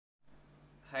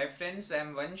friends,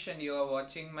 I'm Vansh and you are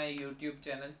watching my YouTube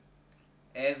channel.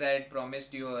 As I had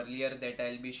promised you earlier that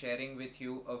I'll be sharing with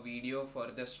you a video for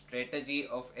the strategy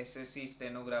of SSC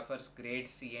Stenographers Grade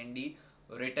C and D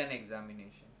written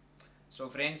examination. So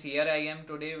friends, here I am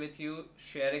today with you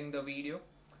sharing the video.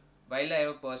 While I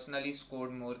have personally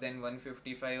scored more than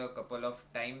 155 a couple of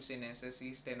times in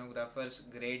SSC Stenographers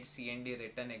Grade C and D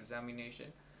written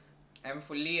examination, I am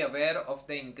fully aware of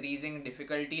the increasing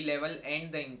difficulty level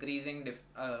and the increasing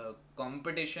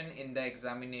competition in the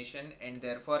examination, and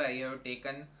therefore I have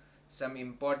taken some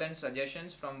important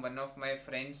suggestions from one of my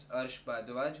friends, Arsh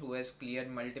Bhadwaj, who has cleared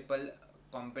multiple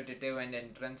competitive and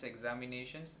entrance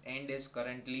examinations and is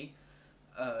currently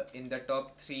in the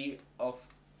top 3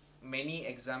 of many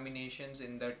examinations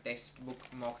in the textbook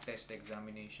mock test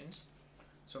examinations.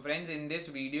 So friends, in this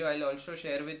video I'll also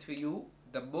share with you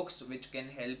the books which can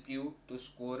help you to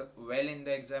score well in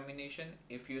the examination.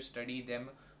 If you study them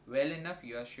well enough,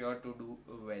 you are sure to do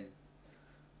well.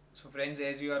 So friends,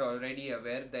 as you are already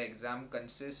aware, the exam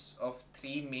consists of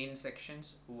 3 main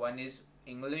sections. One is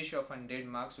English of 100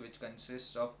 marks, which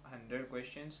consists of 100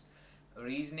 questions,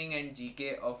 reasoning and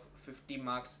GK of 50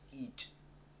 marks each.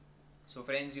 So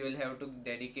friends, you will have to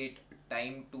dedicate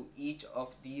time to each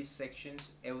of these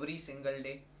sections every single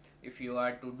day if you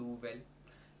are to do well.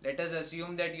 Let us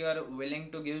assume that you are willing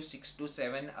to give 6 to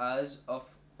 7 hours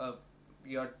of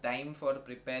your time for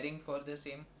preparing for the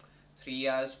same. 3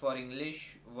 hours for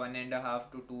English,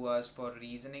 1.5 to 2 hours for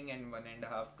reasoning, and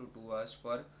 1.5 to 2 hours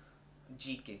for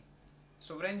GK.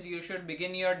 So friends, you should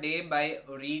begin your day by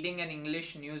reading an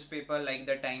English newspaper like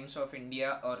the Times of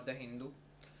India or the Hindu.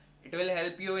 It will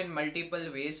help you in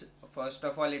multiple ways. First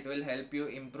of all, it will help you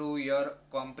improve your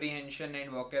comprehension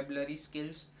and vocabulary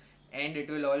skills, and it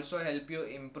will also help you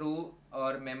improve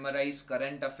or memorize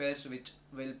current affairs, which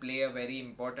will play a very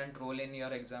important role in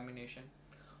your examination.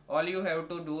 All you have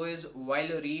to do is, while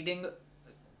reading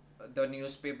the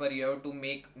newspaper, you have to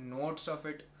make notes of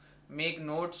it. Make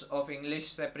notes of English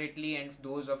separately and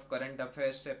those of current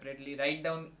affairs separately. Write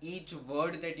down each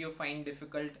word that you find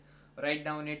difficult. Write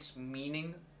down its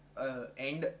meaning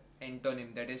and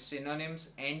antonym, that is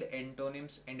synonyms and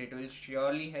antonyms, and it will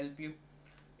surely help you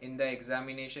in the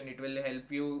examination. It will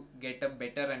help you get a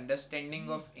better understanding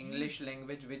of English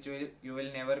language, which you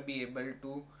will never be able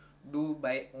to do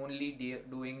by only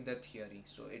doing the theory.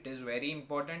 So it is very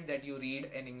important that you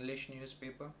read an English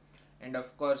newspaper, and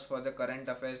of course for the current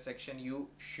affairs section, you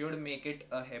should make it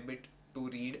a habit to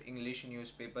read English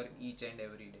newspaper each and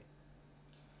every day.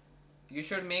 You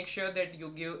should make sure that you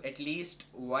give at least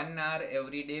 1 hour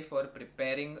every day for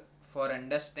preparing for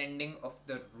understanding of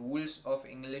the rules of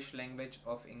English language,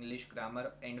 of English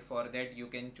grammar, and for that you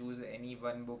can choose any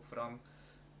one book from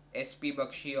SP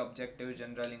Bakshi Objective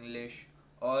General English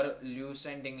or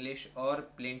Lucent English or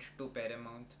Plint to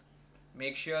Paramount.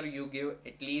 Make sure you give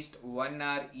at least 1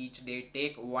 hour each day.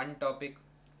 Take one topic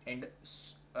and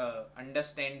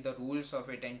understand the rules of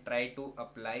it and try to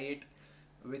apply it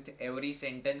with every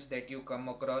sentence that you come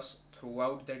across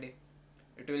throughout the day.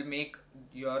 It will make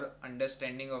your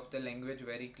understanding of the language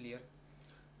very clear.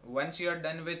 Once you are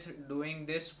done with doing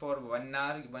this for 1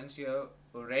 hour, once you have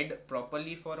read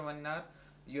properly for 1 hour,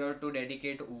 you have to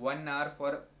dedicate 1 hour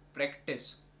for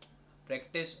practice.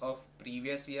 Practice of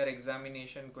previous year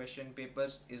examination question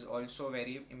papers is also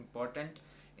very important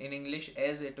in English,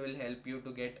 as it will help you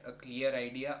to get a clear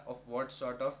idea of what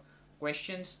sort of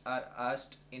questions are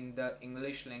asked in the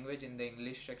English language in the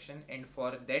English section. And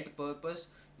for that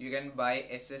purpose, you can buy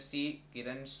SSC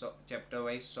Kiran chapter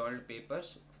wise solved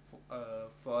papers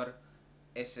for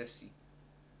SSC,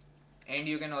 and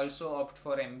you can also opt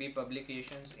for MB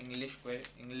Publications English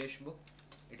book.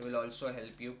 It will also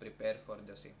help you prepare for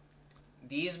the same.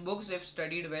 These books, if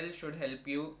studied well, should help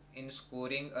you in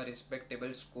scoring a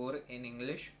respectable score in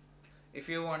English. If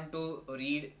you want to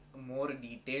read more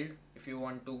detailed, if you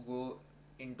want to go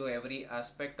into every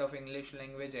aspect of English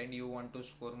language and you want to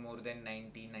score more than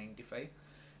 90-95,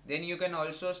 then you can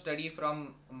also study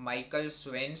from Michael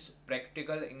Swain's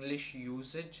Practical English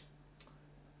Usage.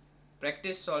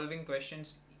 Practice solving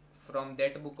questions from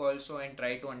that book also and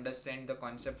try to understand the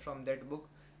concept from that book.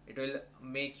 It will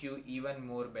make you even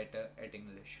more better at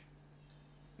English.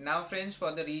 Now friends,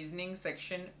 for the reasoning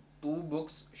section, 2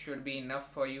 books should be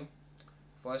enough for you.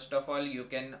 First of all, you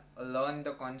can learn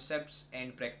the concepts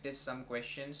and practice some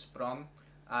questions from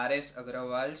R.S.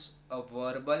 Agrawal's A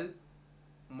Verbal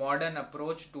Modern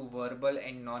Approach to Verbal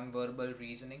and Non-Verbal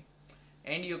Reasoning.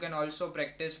 And you can also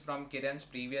practice from Kiran's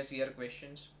previous year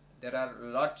questions. There are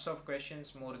lots of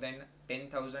questions, more than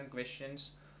 10,000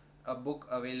 questions, a book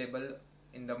available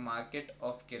in the market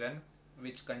of Kiran,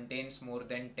 which contains more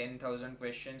than 10,000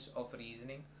 questions of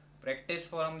reasoning. Practice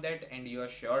from that and you are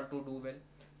sure to do well.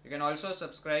 You can also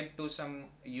subscribe to some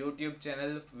YouTube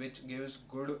channel which gives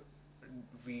good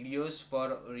videos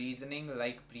for reasoning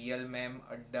like Priyal ma'am,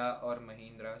 Adda or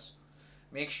Mahendras.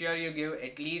 Make sure you give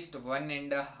at least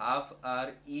 1.5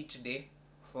 hours each day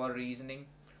for reasoning.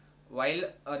 While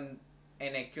an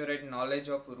accurate knowledge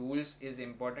of rules is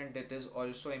important, it is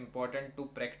also important to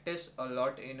practice a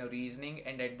lot in reasoning,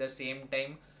 and at the same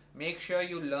time make sure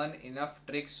you learn enough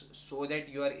tricks so that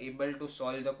you are able to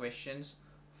solve the questions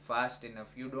fast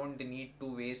enough. You don't need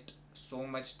to waste so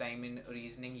much time in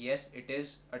reasoning. Yes, it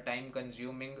is a time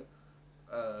consuming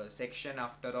section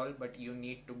after all, but you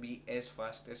need to be as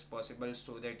fast as possible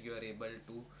so that you are able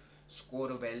to score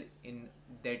well in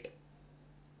that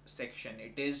section.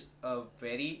 It is a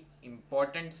very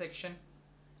important section.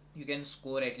 You can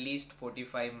score at least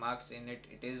 45 marks in it.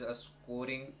 It is a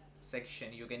scoring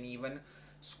section. You can even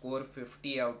score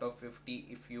 50 out of 50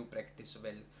 if you practice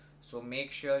well. So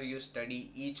make sure you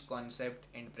study each concept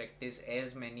and practice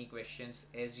as many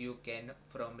questions as you can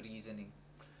from reasoning.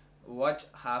 Watch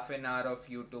half an hour of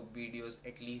YouTube videos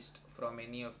at least from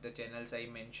any of the channels I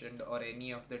mentioned or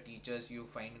any of the teachers you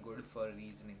find good for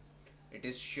reasoning. It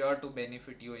is sure to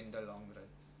benefit you in the long run.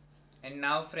 And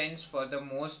now friends, for the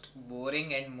most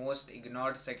boring and most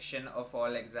ignored section of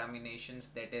all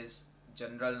examinations, that is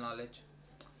general knowledge.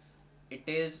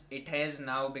 It has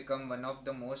now become one of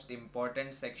the most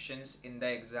important sections in the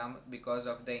exam because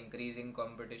of the increasing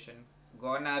competition.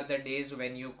 Gone are the days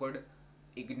when you could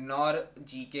ignore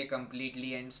GK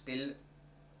completely and still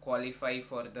qualify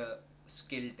for the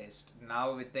skill test.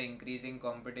 Now with the increasing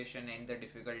competition and the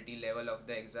difficulty level of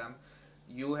the exam,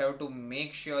 you have to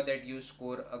make sure that you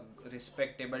score a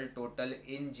respectable total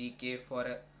in GK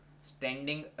for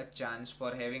standing a chance,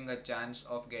 for having a chance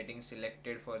of getting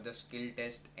selected for the skill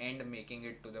test and making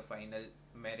it to the final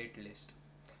merit list.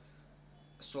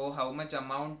 So how much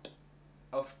amount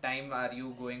of time are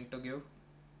you going to give?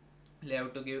 You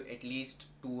have to give at least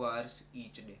 2 hours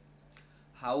each day.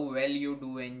 How well you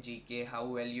do in GK, how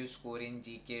well you score in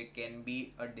GK can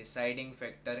be a deciding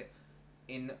factor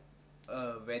in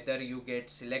whether you get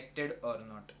selected or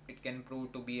not. It can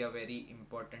prove to be a very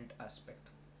important aspect.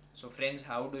 So friends,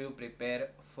 how do you prepare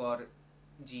for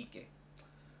GK?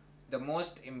 The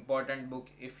most important book,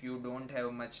 if you don't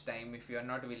have much time, if you are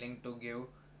not willing to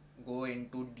go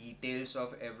into details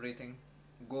of everything,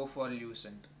 go for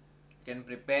Lucent. You can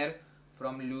prepare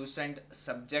from Lucent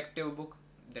subjective book,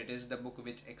 that is the book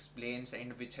which explains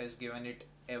and which has given it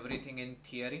everything in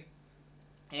theory.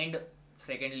 And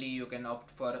secondly, you can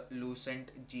opt for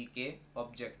Lucent GK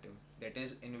objective, that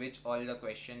is in which all the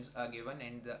questions are given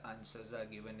and the answers are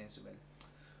given as well.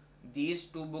 These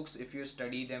two books, if you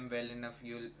study them well enough,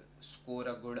 you'll score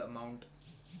a good amount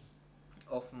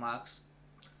of marks.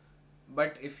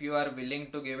 But if you are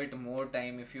willing to give it more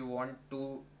time, if you want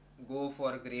to go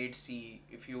for grade C,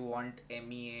 if you want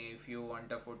MEA, if you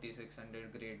want a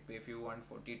 4600 grade pay, if you want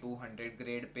 4200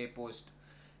 grade pay post,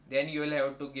 then you will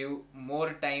have to give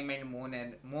more time and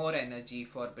more energy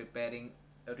for preparing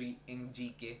in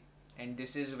GK. And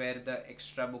this is where the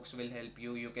extra books will help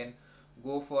you. You can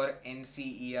go for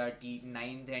NCERT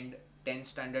 9th and 10th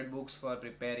standard books for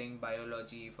preparing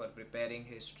biology, for preparing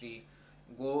history.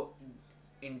 Go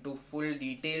into full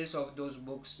details of those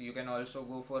books. You can also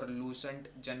go for Lucent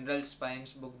general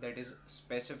science book, that is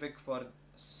specific for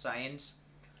science.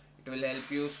 It will help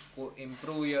you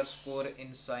improve your score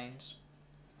in science.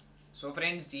 So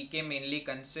friends, GK mainly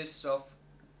consists of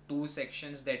two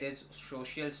sections, that is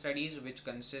social studies, which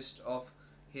consists of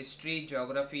history,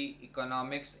 geography,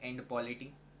 economics and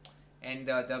polity, and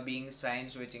the other being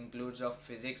science, which includes of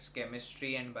physics,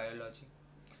 chemistry and biology.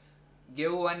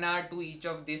 Give 1 hour to each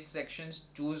of these sections.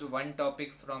 Choose one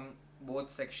topic from both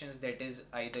sections, that is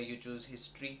either you choose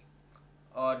history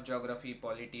or geography,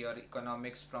 polity or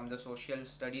economics from the social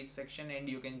studies section, and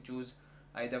you can choose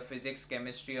either physics,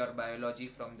 chemistry or biology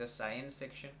from the science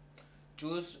section.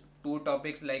 Choose two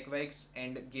topics likewise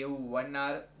and give 1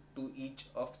 hour to each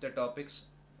of the topics.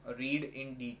 Read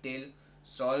in detail,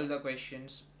 solve the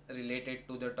questions related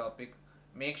to the topic.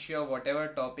 Make sure whatever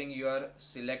topic you are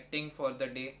selecting for the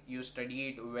day, you study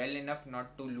it well enough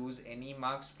not to lose any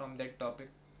marks from that topic.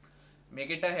 Make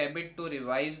it a habit to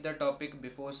revise the topic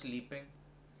before sleeping,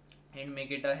 and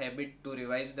make it a habit to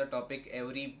revise the topic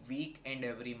every week and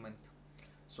every month,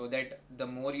 so that the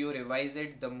more you revise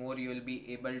it, the more you will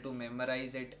be able to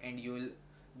memorize it and you will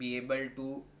be able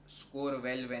to score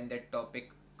well when that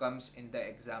topic comes in the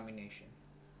examination.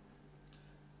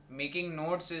 Making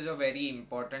notes is a very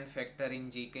important factor in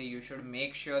GK. You should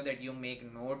make sure that you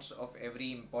make notes of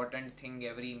every important thing,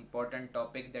 every important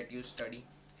topic that you study.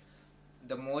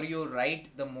 The more you write,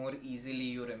 the more easily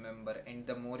you remember, and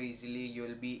the more easily you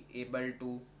will be able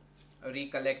to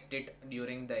recollect it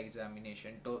during the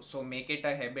examination. So make it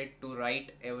a habit to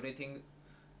write everything,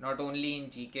 not only in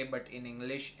GK but in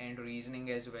English and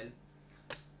reasoning as well.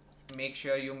 Make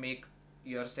sure you make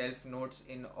yourself notes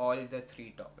in all the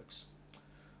three topics.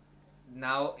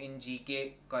 Now in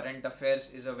GK, current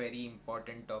affairs is a very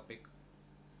important topic.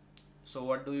 So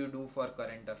what do you do for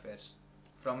current affairs?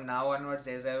 From now onwards,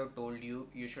 as I have told you,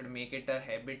 you should make it a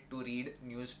habit to read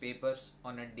newspapers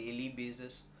on a daily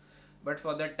basis. But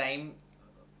for the time,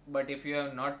 but if you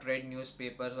have not read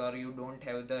newspapers, or you don't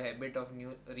have the habit of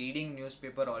reading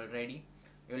newspaper already,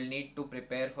 you will need to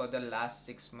prepare for the last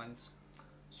 6 months.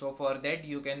 So for that,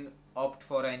 you can opt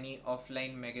for any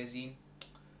offline magazine.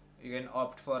 You can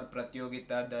opt for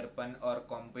Pratyogita Darpan or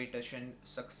Competition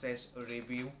Success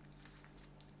Review.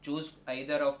 Choose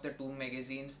either of the two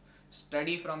magazines,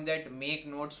 study from that, make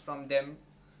notes from them,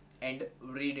 and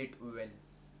read it well.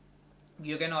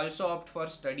 You can also opt for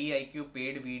Study IQ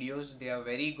paid videos. They are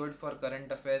very good for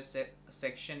current affairs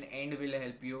section and will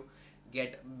help you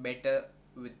get better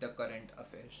with the current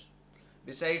affairs.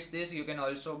 Besides this, you can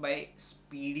also buy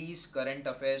Speedy's current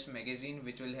affairs magazine,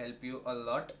 which will help you a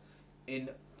lot in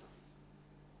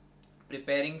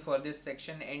preparing for this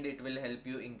section, and it will help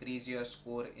you increase your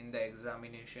score in the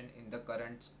examination in the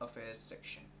current affairs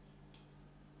section.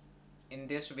 In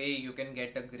this way, you can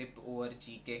get a grip over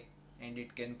GK, and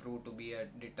it can prove to be a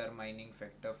determining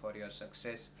factor for your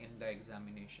success in the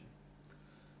examination.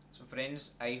 So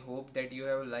friends, I hope that you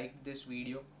have liked this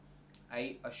video.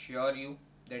 I assure you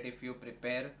that if you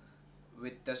prepare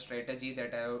with the strategy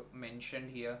that I have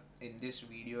mentioned here in this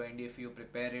video, and if you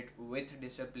prepare it with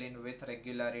discipline, with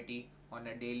regularity, on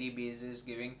a daily basis,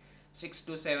 giving 6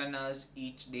 to 7 hours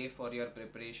each day for your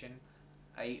preparation,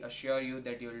 I assure you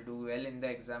that you will do well in the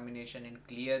examination and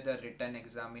clear the written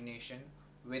examination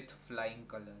with flying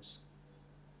colors.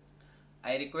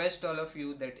 I request all of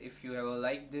you that if you have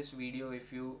liked this video,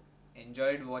 if you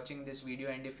enjoyed watching this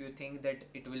video, and if you think that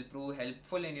it will prove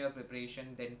helpful in your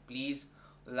preparation, then please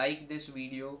like this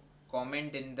video,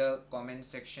 comment in the comment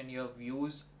section your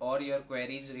views or your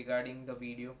queries regarding the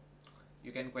video.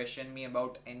 You can question me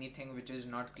about anything which is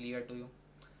not clear to you.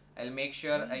 I'll make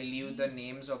sure I leave the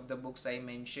names of the books I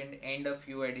mentioned and a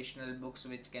few additional books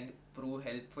which can prove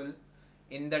helpful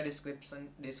in the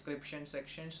description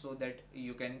section, so that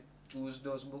you can choose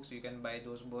those books. You can buy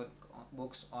those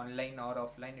books online or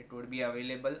offline. It would be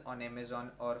available on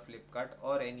Amazon or Flipkart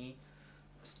or any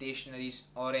stationaries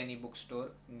or any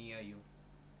bookstore near you.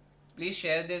 Please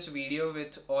share this video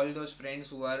with all those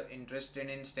friends who are interested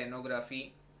in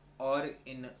stenography or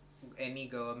in any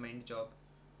government job,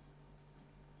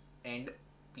 and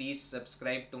please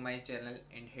subscribe to my channel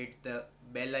and hit the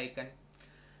bell icon.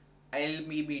 I'll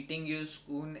be meeting you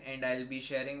soon, and I'll be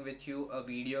sharing with you a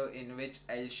video in which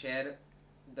I'll share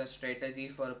the strategy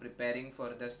for preparing for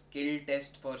the skill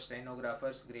test for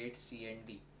stenographers grade C and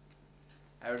D.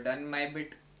 I've done my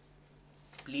bit.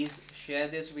 Please share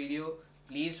this video,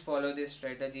 please follow this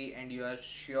strategy, and you are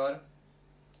sure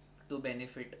to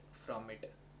benefit from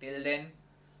it. Till then,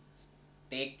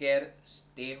 take care,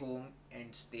 stay home,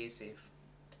 and stay safe.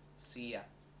 See ya.